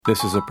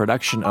This is a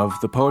production of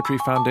the Poetry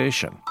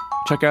Foundation.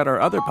 Check out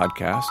our other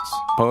podcasts,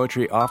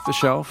 Poetry Off the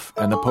Shelf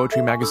and the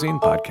Poetry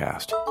Magazine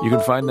podcast. You can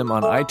find them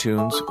on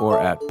iTunes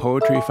or at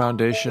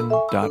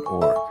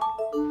poetryfoundation.org.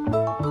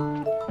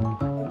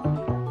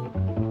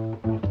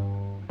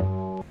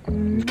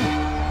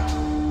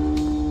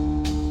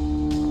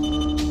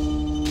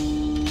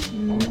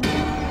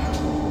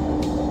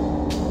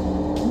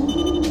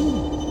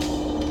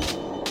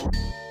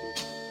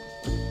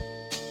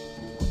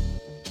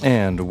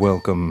 And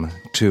welcome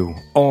to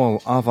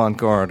All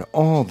Avant-Garde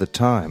All the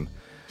Time,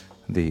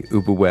 the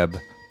UbuWeb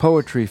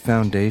Poetry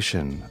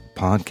Foundation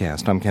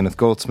podcast. I'm Kenneth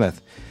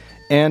Goldsmith,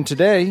 and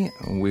today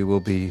we will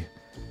be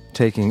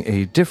taking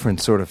a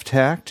different sort of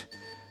tact.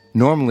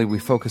 Normally we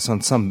focus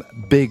on some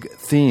big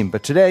theme,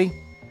 but today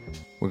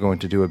we're going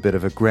to do a bit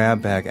of a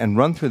grab bag and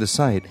run through the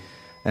site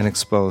and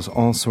expose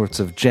all sorts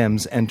of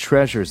gems and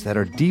treasures that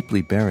are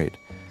deeply buried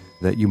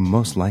that you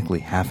most likely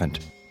haven't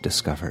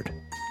discovered.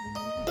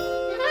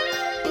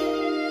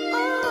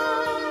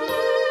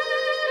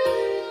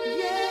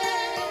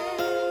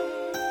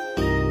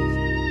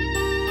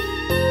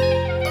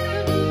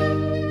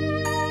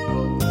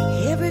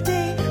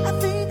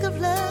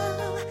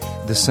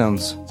 This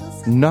sounds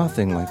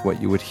nothing like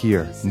what you would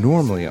hear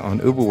normally on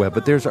UbuWeb,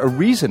 but there's a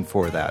reason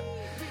for that.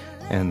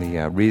 And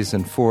the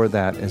reason for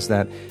that is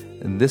that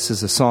this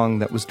is a song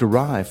that was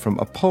derived from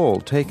a poll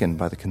taken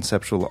by the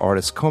conceptual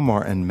artists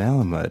Komar and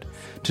Malamud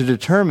to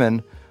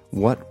determine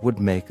what would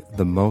make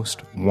the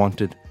most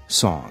wanted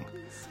song.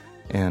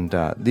 And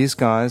these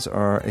guys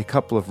are a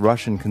couple of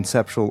Russian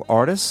conceptual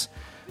artists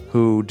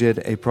who did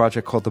a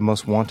project called The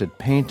Most Wanted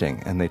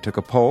Painting. And they took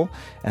a poll,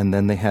 and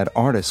then they had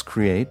artists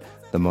create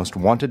the most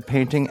wanted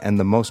painting and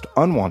the most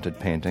unwanted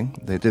painting.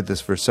 They did this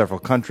for several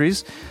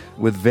countries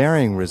with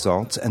varying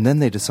results, and then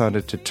they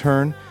decided to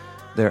turn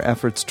their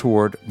efforts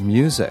toward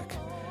music.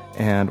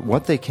 And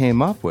what they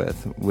came up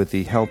with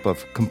the help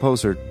of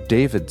composer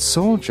David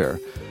Soldier,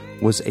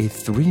 was a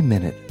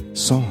 3-minute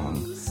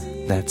song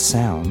that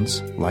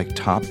sounds like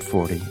Top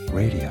 40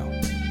 radio.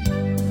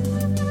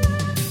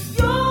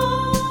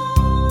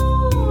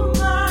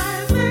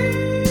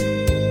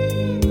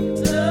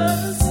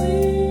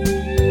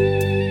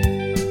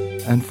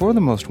 And for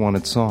the most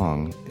wanted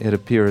song, it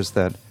appears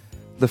that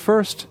the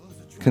first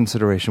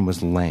consideration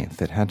was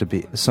length. It had to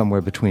be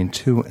somewhere between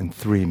 2 and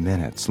 3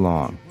 minutes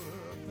long.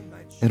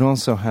 It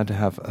also had to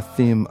have a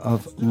theme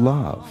of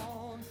love,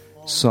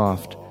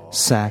 soft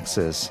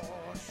saxes,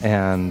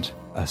 and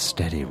a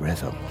steady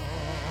rhythm.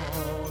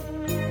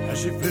 As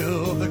she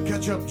filled the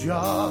ketchup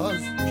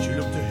jars, she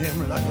looked to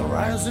him like a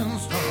rising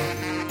star,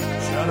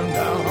 shining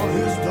down on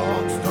his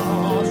dark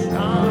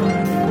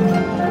starshine.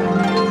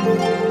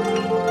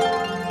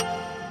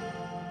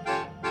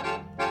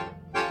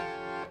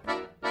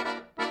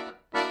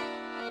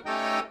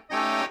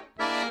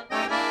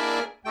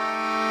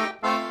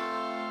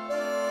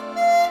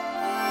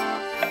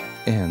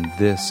 And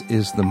this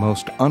is the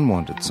most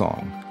unwanted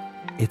song.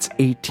 It's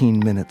 18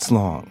 minutes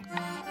long,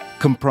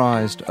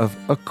 comprised of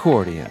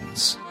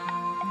accordions,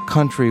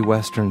 country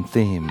western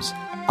themes,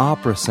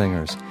 opera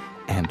singers,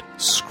 and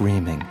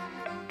screaming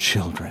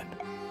children.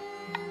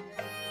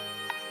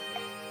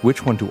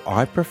 Which one do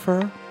I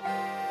prefer?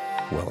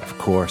 Well, of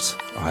course,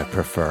 I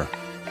prefer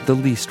the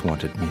least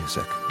wanted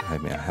music. I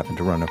happen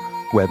to run a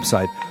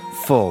website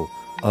full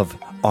of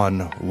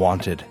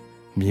unwanted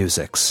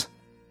musics.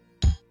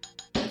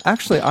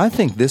 Actually, I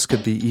think this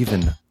could be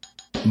even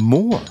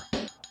more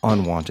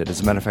unwanted. As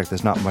a matter of fact,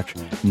 there's not much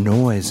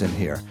noise in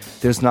here.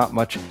 There's not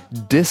much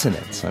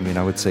dissonance.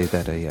 I would say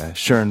that a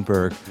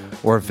Schoenberg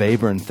or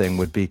Webern thing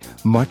would be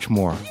much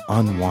more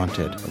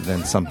unwanted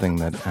than something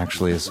that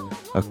actually is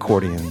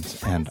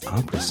accordions and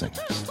opera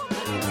singers.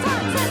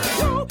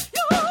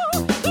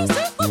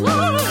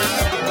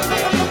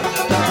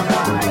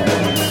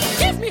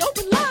 Give me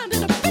open line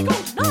and a big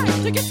old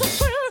knife to get some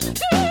prayer.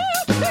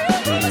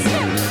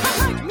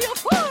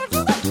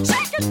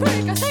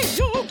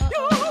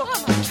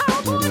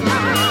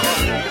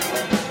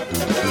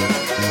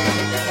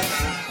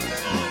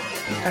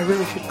 I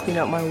really should clean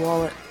out my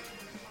wallet.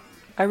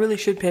 I really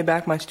should pay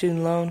back my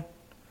student loan.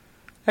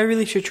 I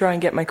really should try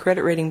and get my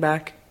credit rating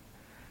back.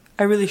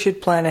 I really should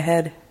plan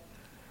ahead.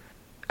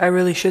 I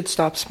really should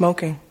stop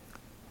smoking.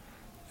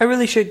 I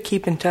really should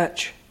keep in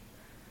touch.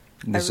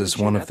 This is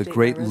one of the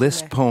great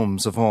list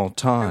poems of all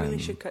time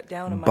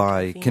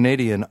by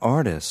Canadian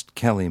artist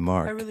Kelly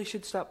Mark.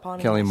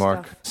 Kelly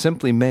Mark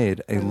simply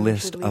made a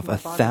list of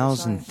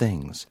 1,000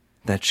 things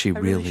that she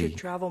really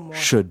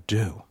should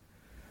do.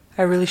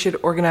 I really should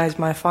organize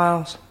my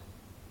files.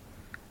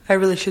 I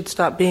really should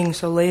stop being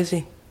so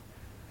lazy.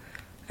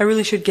 I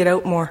really should get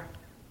out more.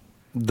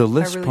 The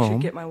list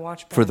poem,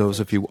 for those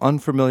of you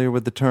unfamiliar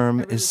with the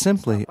term, is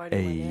simply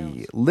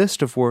a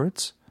list of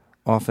words,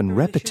 often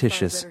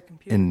repetitious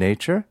in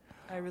nature,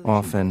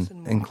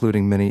 often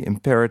including many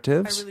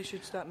imperatives,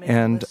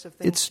 and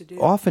it's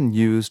often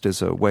used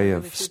as a way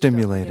of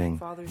stimulating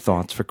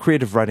thoughts for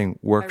creative writing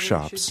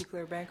workshops.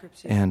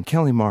 And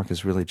Kelly Mark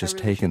has really just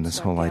taken this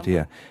whole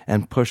idea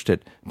and pushed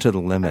it to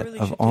the limit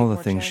of all the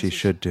things she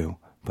should do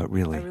but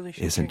really really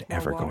should isn't drink more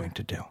ever water. going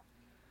to do.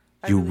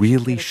 I You really should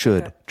really get a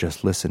should checkup.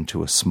 just listen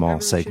to a small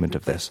really should segment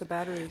of replace this the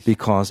batteries.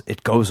 because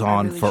it goes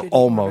on really for should eat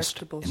more almost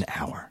vegetables. an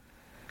hour.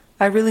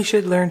 I really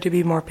should learn to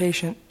be more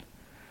patient.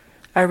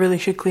 I really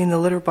should clean the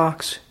litter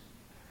box.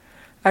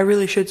 I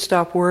really should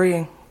stop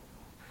worrying.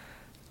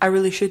 I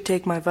really should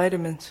take my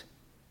vitamins.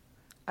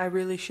 I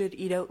really should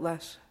eat out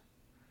less.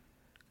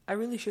 I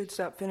really should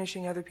stop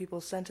finishing other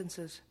people's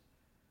sentences.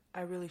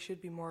 I really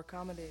should be more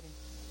accommodating.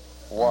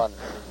 1, I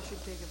really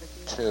should take a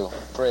vacation. 2,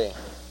 3,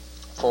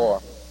 4,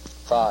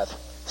 5,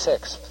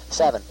 6,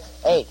 7,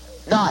 8,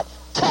 9,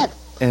 10.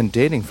 And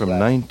dating from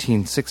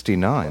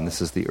 1969,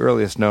 this is the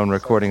earliest known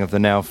recording of the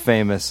now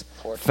famous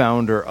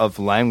founder of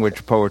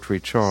language poetry,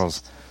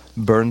 Charles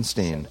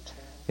Bernstein.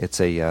 It's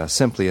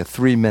simply a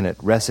 3-minute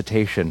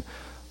recitation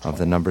of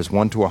the numbers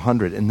 1 to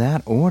 100 in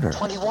that order.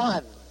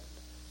 21,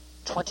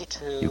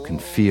 22. You can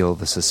feel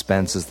the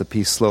suspense as the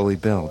piece slowly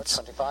builds.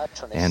 25,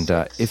 26,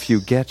 And if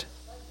you get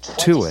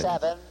to it,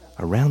 27,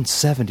 around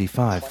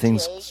 75,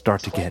 things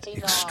start to get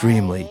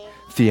extremely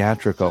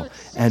theatrical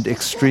and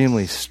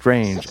extremely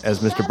strange as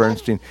Mr.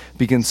 Bernstein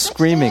begins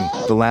screaming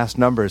the last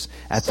numbers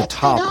at the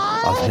top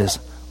of his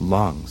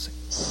lungs.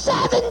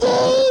 70,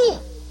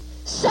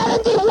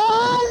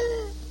 71.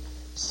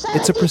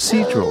 It's a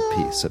procedural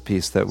piece, a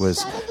piece that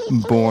was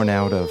born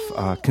out of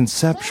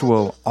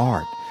conceptual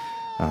art,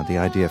 the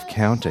idea of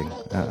counting.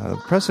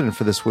 Precedent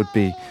for this would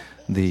be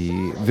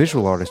the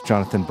visual artist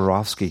Jonathan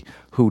Borofsky,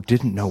 who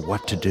didn't know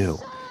what to do.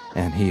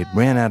 And he had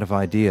ran out of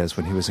ideas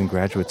when he was in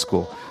graduate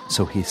school,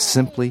 so he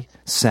simply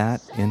sat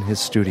in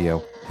his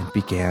studio and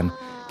began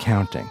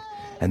counting.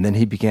 And then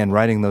he began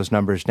writing those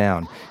numbers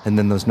down, and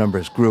then those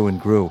numbers grew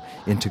and grew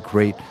into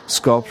great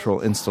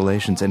sculptural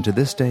installations. And to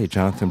this day,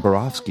 Jonathan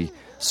Borofsky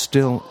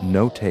still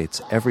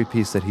notates every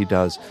piece that he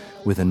does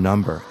with a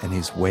number, and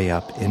he's way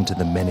up into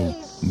the many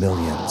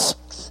millions.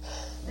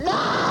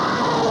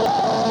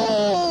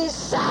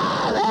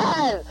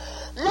 97,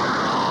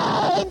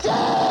 98,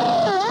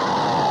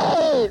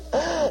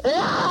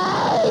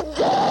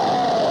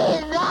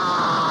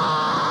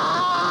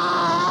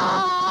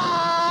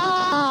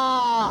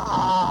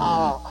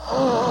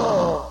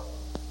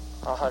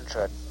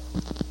 100.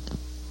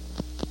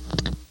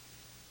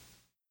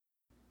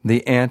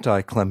 The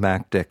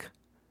anticlimactic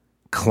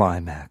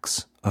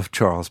climax of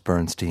Charles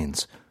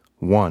Bernstein's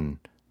 1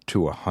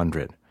 to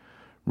 100,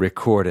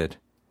 recorded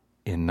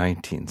in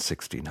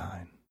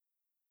 1969.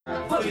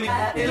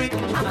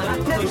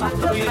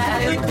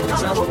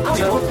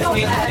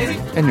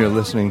 And you're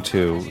listening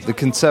to the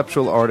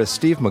conceptual artist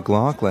Steve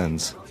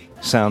McLaughlin's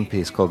sound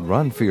piece called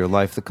Run for Your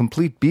Life, the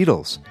complete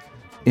Beatles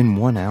in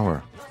 1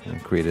 hour,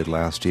 created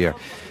last year.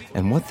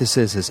 And what this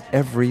is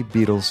every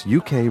Beatles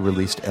UK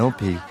released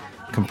LP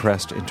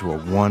compressed into a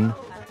 1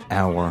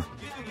 hour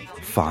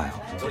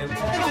file.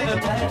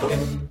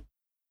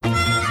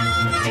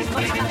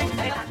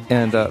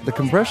 And the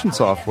compression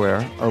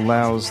software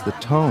allows the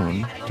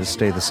tone to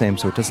stay the same,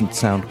 so it doesn't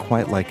sound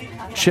quite like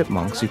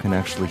Chipmunks. You can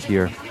actually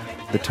hear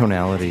the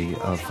tonality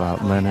of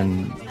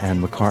Lennon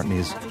and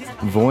McCartney's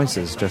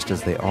voices just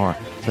as they are,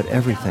 but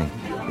everything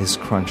is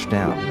crunched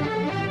down.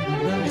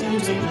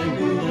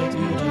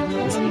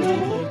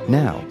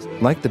 Now,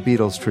 like the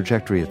Beatles'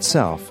 trajectory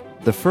itself,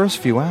 the first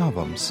few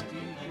albums,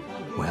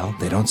 well,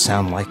 they don't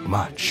sound like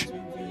much.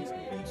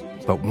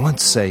 But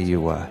once, say,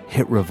 you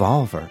hit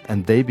Revolver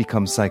and they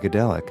become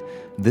psychedelic,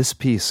 this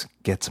piece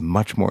gets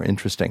much more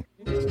interesting.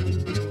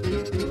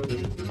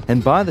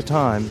 And by the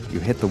time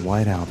you hit the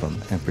White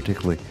Album, and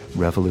particularly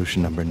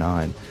Revolution number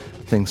 9,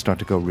 things start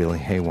to go really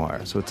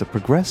haywire. So it's a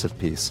progressive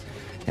piece,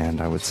 and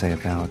I would say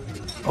about,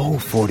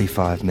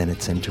 45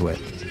 minutes into it,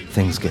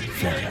 things get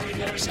very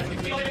interesting.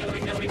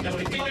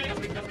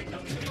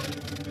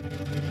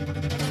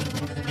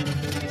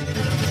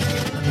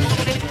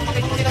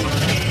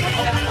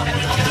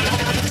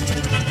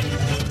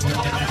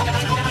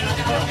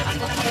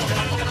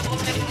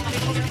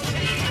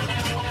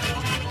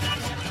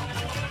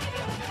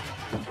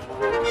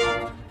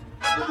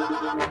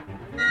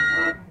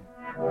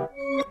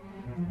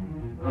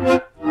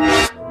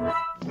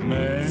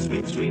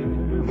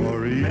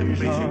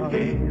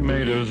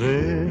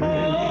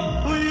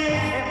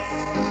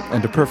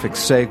 And a perfect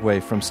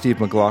segue from Steve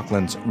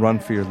McLaughlin's Run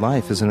for Your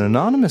Life is an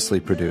anonymously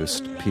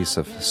produced piece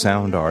of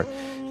sound art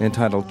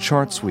entitled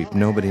Chart Sweep.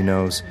 Nobody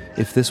knows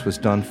if this was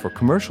done for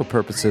commercial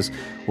purposes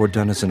or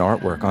done as an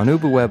artwork. On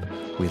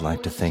UbuWeb, we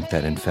like to think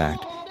that, in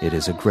fact, it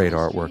is a great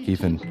artwork,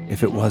 even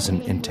if it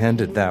wasn't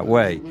intended that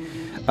way.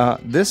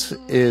 This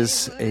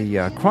is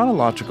a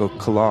chronological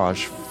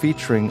collage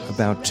featuring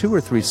about 2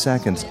 or 3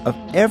 seconds of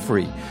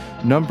every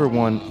number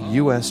 1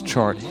 U.S.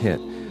 chart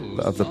hit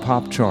of the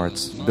pop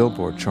charts,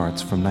 Billboard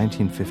charts, from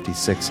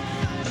 1956 to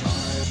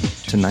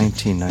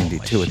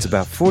 1992. It's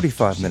about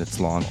 45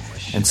 minutes long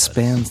and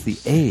spans the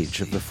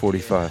age of the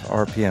 45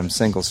 RPM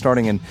single,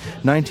 starting in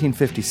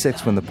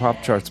 1956 when the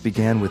pop charts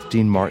began with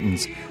Dean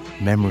Martin's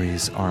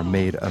Memories Are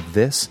Made of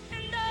This,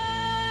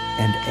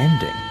 and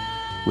ending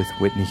with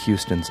Whitney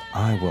Houston's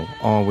I Will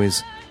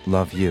Always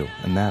Love You.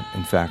 And that,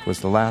 in fact, was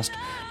the last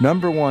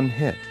number 1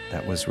 hit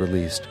that was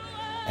released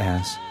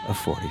as a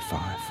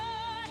 45.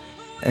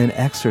 An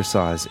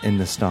exercise in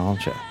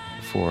nostalgia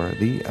for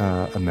the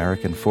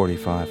American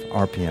 45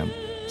 RPM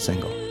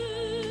single.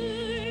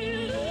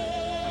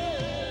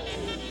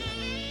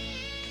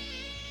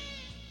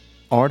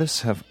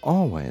 Artists have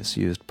always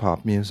used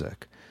pop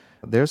music.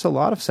 There's a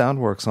lot of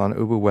soundworks on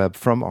UbuWeb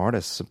from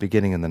artists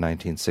beginning in the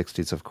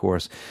 1960s, of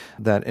course,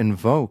 that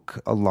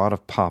invoke a lot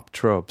of pop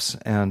tropes,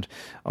 and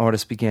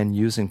artists began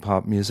using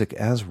pop music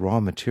as raw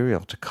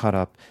material to cut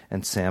up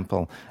and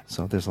sample.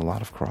 So there's a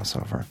lot of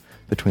crossover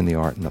between the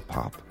art and the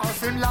pop. Aus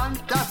dem Land,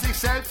 das sich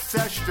selbst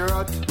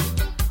zerstört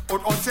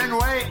und uns den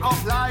Way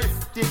of Life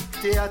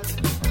diktiert.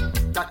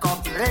 Da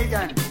kommt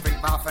Regen,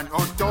 bringt Waffen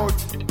und Tod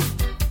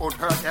und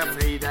hört er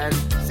Frieden,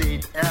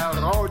 sieht er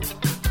rot.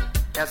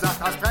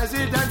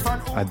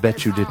 I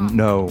bet you didn't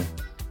know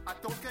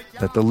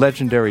that the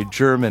legendary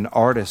German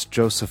artist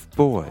Joseph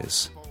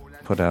Beuys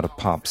put out a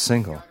pop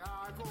single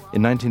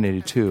in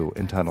 1982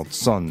 entitled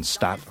Sonne,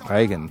 Stadt,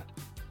 Regen.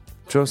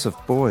 Joseph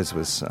Beuys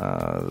was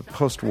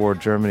post-war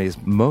Germany's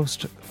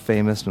most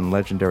famous and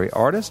legendary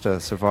artist, a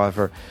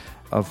survivor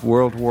of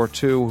World War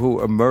II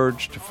who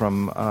emerged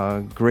from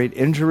great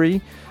injury,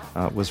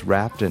 was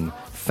wrapped in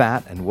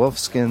fat and wolf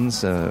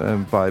skins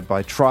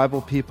by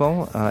tribal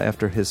people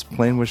after his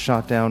plane was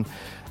shot down,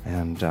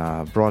 and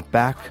brought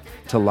back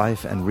to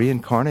life and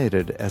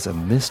reincarnated as a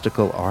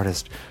mystical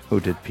artist who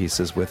did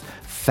pieces with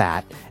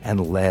fat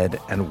and lead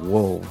and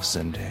wolves,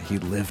 and he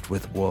lived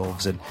with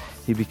wolves, and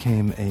he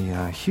became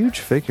a huge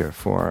figure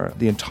for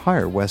the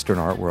entire Western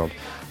art world.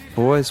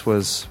 Beuys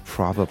was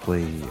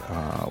probably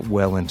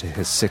well into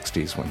his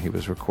 60s when he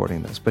was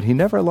recording this, but he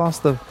never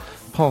lost the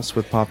pulse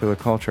with popular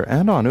culture.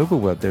 And on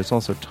UbuWeb, there's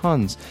also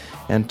tons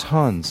and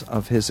tons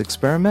of his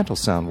experimental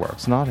sound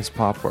works, not his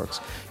pop works.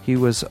 He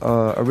was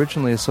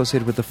originally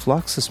associated with the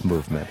Fluxus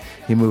movement.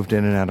 He moved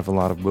in and out of a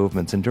lot of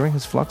movements, and during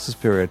his Fluxus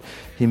period,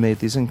 he made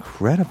these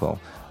incredible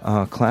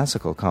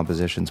classical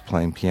compositions,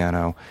 playing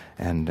piano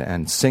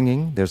and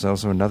singing. There's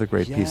also another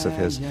great piece of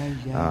his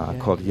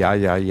called Ya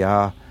Ya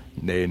Ya,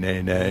 Nay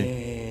Nay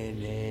Nay.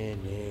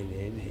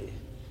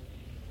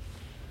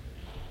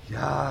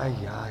 Ja,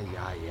 ja,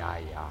 ja, ja,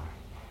 ja.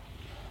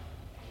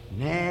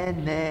 Nee,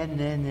 nee,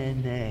 nee, nee,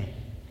 nee.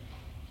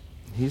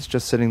 He's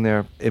just sitting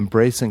there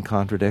embracing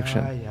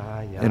contradiction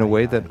in a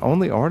way that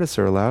only artists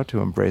are allowed to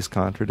embrace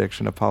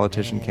contradiction. A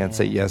politician can't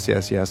say yes,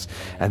 yes, yes,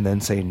 and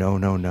then say no,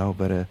 no, no.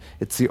 But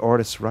it's the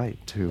artist's right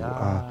to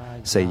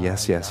say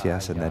yes, yes,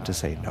 yes, and then to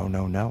say no,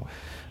 no, no.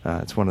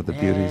 It's one of the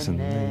beauties and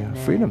the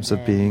freedoms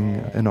of being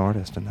an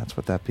artist, and that's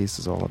what that piece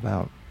is all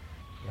about.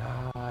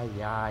 Ja,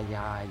 ja,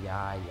 ja,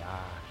 ja, ja.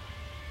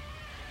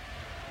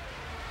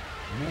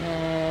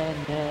 Nee,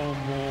 nee,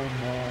 nee,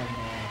 nee,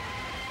 nee.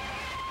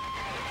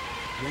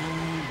 Ja,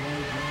 ja,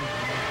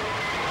 ja,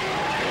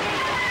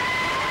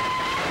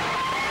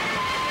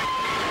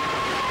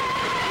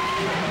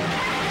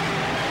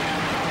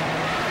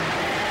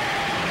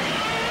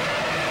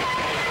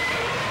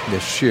 The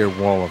Sheer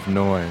Wall of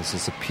Noise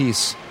is a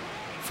piece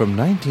from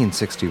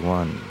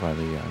 1961 by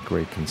the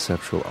great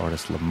conceptual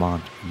artist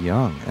Lamont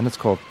Young, and it's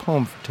called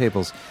Poem for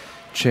Tables,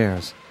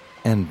 Chairs,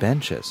 and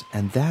Benches,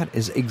 and that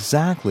is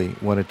exactly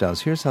what it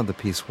does. Here's how the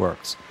piece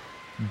works.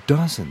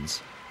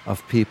 Dozens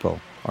of people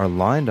are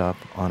lined up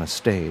on a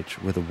stage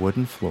with a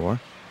wooden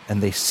floor,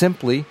 and they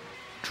simply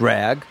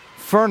drag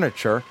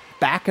furniture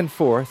back and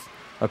forth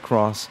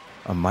across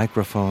a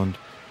microphoned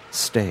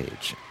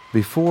stage.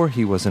 Before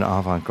he was an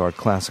avant-garde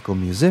classical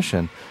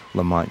musician,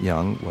 Lamont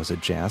Young was a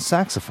jazz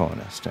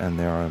saxophonist, and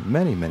there are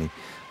many, many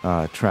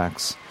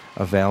tracks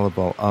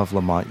available of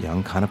Lamont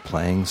Young kind of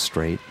playing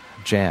straight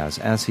jazz.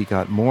 As he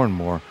got more and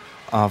more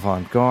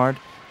avant-garde,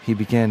 he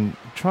began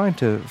trying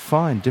to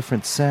find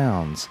different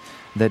sounds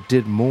that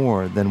did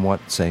more than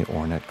what, say,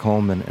 Ornette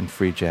Coleman and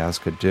free jazz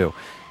could do.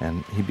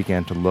 And he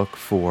began to look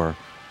for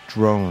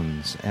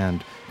drones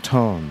and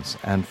tones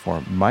and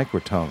for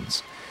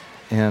microtones.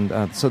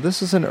 And so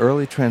this is an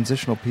early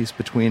transitional piece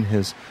between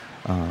his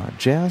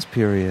jazz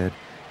period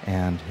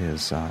and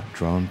his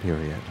drone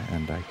period.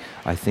 And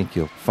I think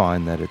you'll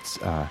find that it's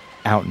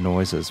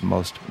out-noises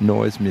most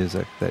noise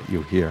music that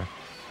you hear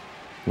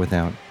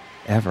without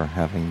ever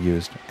having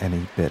used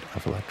any bit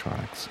of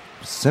electronics.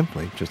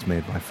 Simply just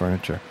made by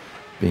furniture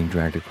being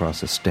dragged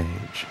across a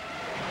stage.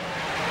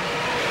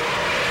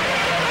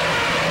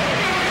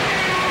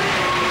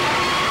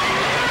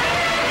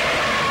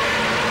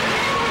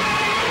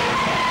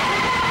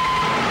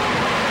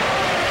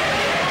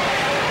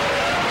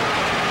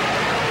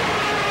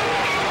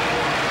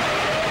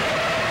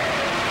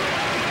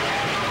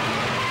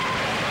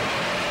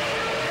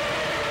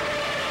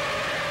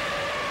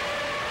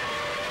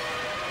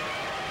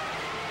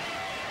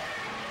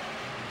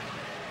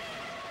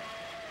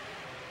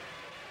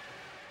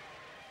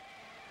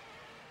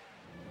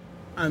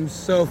 I'm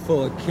so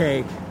full of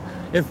cake.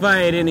 If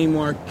I ate any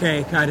more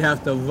cake, I'd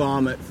have to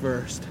vomit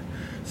first.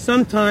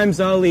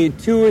 Sometimes I'll eat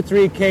 2 or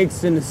 3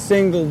 cakes in a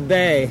single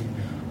day.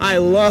 I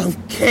love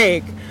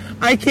cake.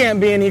 I can't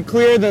be any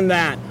clearer than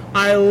that.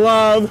 I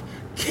love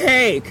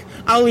cake.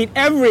 I'll eat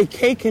every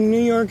cake in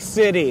New York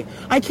City.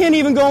 I can't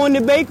even go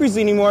into bakeries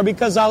anymore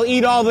because I'll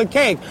eat all the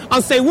cake.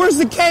 I'll say, where's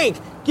the cake?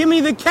 Give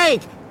me the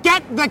cake.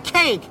 Get the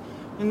cake.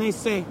 And they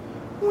say,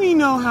 we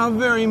know how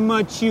very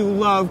much you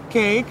love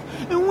cake,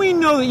 and we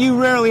know that you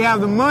rarely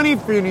have the money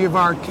for any of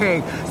our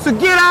cake. So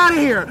get out of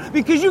here,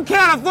 because you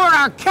can't afford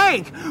our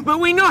cake. But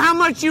we know how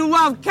much you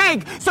love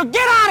cake, so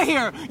get out of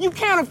here. You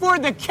can't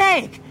afford the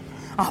cake.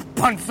 I'll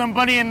punch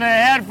somebody in the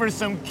head for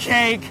some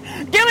cake.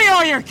 Give me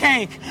all your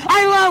cake.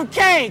 I love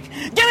cake.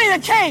 Give me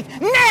the cake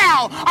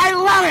now. I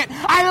love it.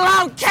 I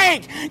love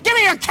cake. Give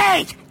me your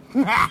cake.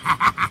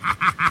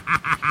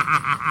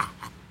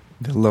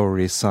 The Lower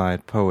East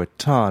Side poet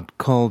Todd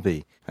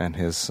Colby and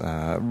his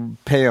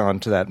paean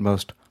to that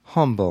most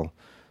humble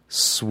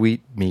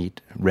sweet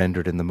meat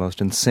rendered in the most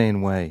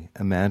insane way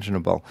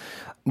imaginable.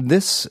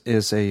 This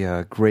is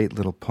a great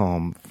little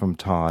poem from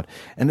Todd,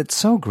 and it's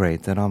so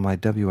great that on my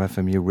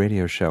WFMU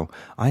radio show,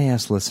 I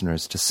asked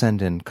listeners to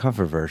send in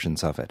cover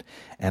versions of it,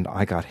 and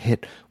I got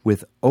hit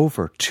with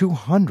over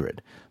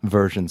 200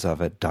 versions of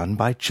it, done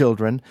by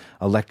children,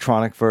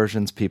 electronic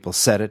versions, people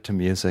set it to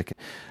music.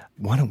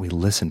 Why don't we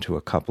listen to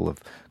a couple of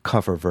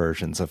cover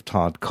versions of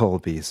Todd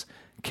Colby's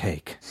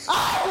Cake?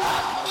 I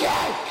love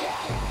cake!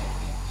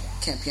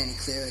 Can't be any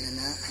clearer than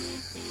that.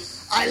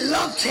 I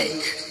love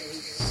cake!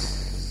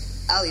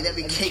 I'll eat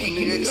every cake in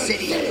New York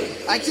City.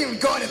 I can't even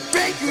go to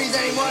bakeries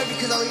anymore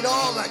because I'll eat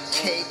all the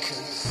cake.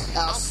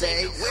 I'll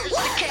say, where's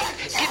the cake?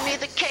 Give me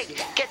the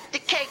cake. Get the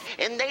cake.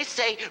 And they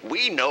say,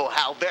 we know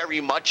how very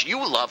much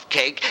you love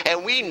cake,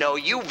 and we know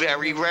you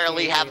very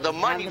rarely have the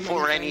money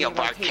for any of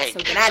our cake. So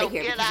get out of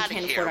here because you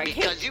can't afford our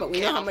cake. But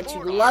we know how much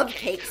you love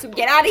cake, so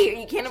get out of here.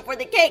 You can't afford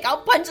the cake.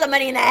 I'll punch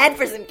somebody in the head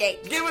for some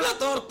cake. Give me la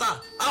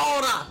torta.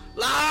 Ahora.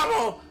 La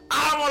amo.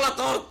 Amo la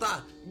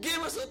torta.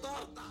 Give us a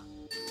torta.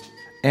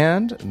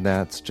 And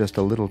that's just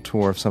a little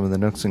tour of some of the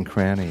nooks and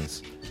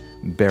crannies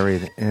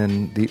buried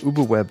in the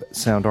UbuWeb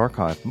Sound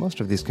Archive. Most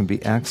of these can be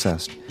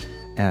accessed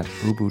at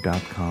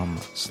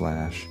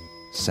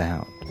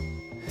ubu.com/sound.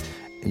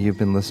 You've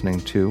been listening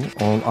to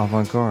All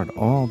Avant-Garde,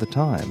 All the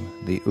Time,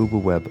 the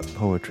UbuWeb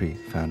Poetry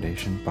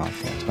Foundation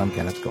podcast. I'm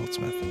Kenneth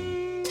Goldsmith.